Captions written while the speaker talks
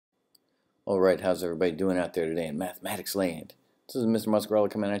Alright, how's everybody doing out there today in mathematics land? This is Mr.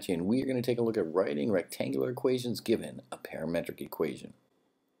 Muscarella coming at you, and we are going to take a look at writing rectangular equations given a parametric equation.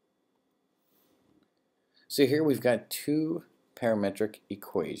 So here we've got two parametric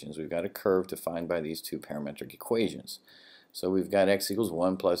equations. We've got a curve defined by these two parametric equations. So we've got x equals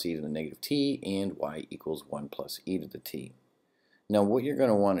 1 plus e to the negative t and y equals 1 plus e to the t. Now what you're going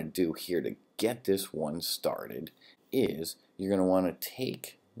to want to do here to get this one started is you're going to want to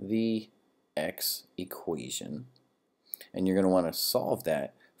take the x equation and you're going to want to solve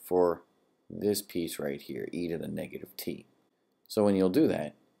that for this piece right here, e to the negative t. So when you'll do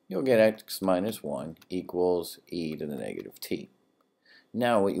that, you'll get x minus 1 equals e to the negative t.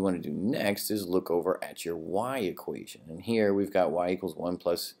 Now what you want to do next is look over at your y equation, and here we've got y equals 1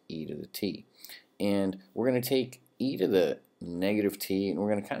 plus e to the t, and we're going to take e to the negative t and we're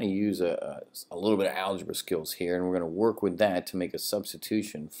going to kind of use a little bit of algebra skills here, and we're going to work with that to make a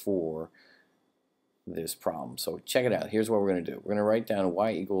substitution for this problem. So check it out. Here's what we're going to do. We're going to write down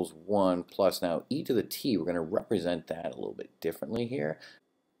y equals 1 plus, now e to the t, we're going to represent that a little bit differently here,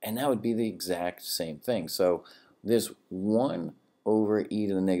 and that would be the exact same thing. So this 1 over e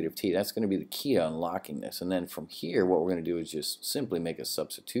to the negative t, that's going to be the key to unlocking this. And then from here, what we're going to do is just simply make a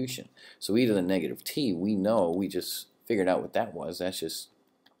substitution. So e to the negative t, we know, we just figured out what that was. That's just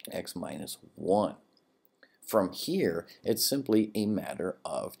x minus 1. From here, it's simply a matter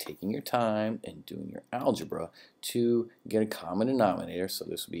of taking your time and doing your algebra to get a common denominator. So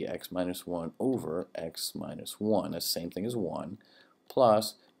this would be x minus 1 over x minus 1. That's the same thing as 1,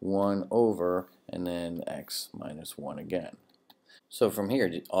 plus 1 over, and then x minus 1 again. So from here,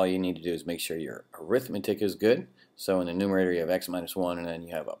 all you need to do is make sure your arithmetic is good. So in the numerator you have x minus 1, and then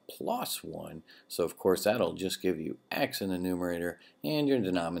you have a plus 1. So of course that'll just give you x in the numerator, and your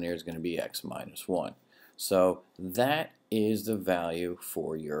denominator is going to be x minus 1. So that is the value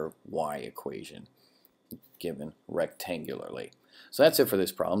for your y equation given rectangularly. So that's it for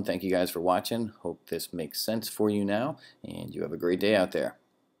this problem. Thank you guys for watching. Hope this makes sense for you now, and you have a great day out there.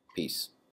 Peace.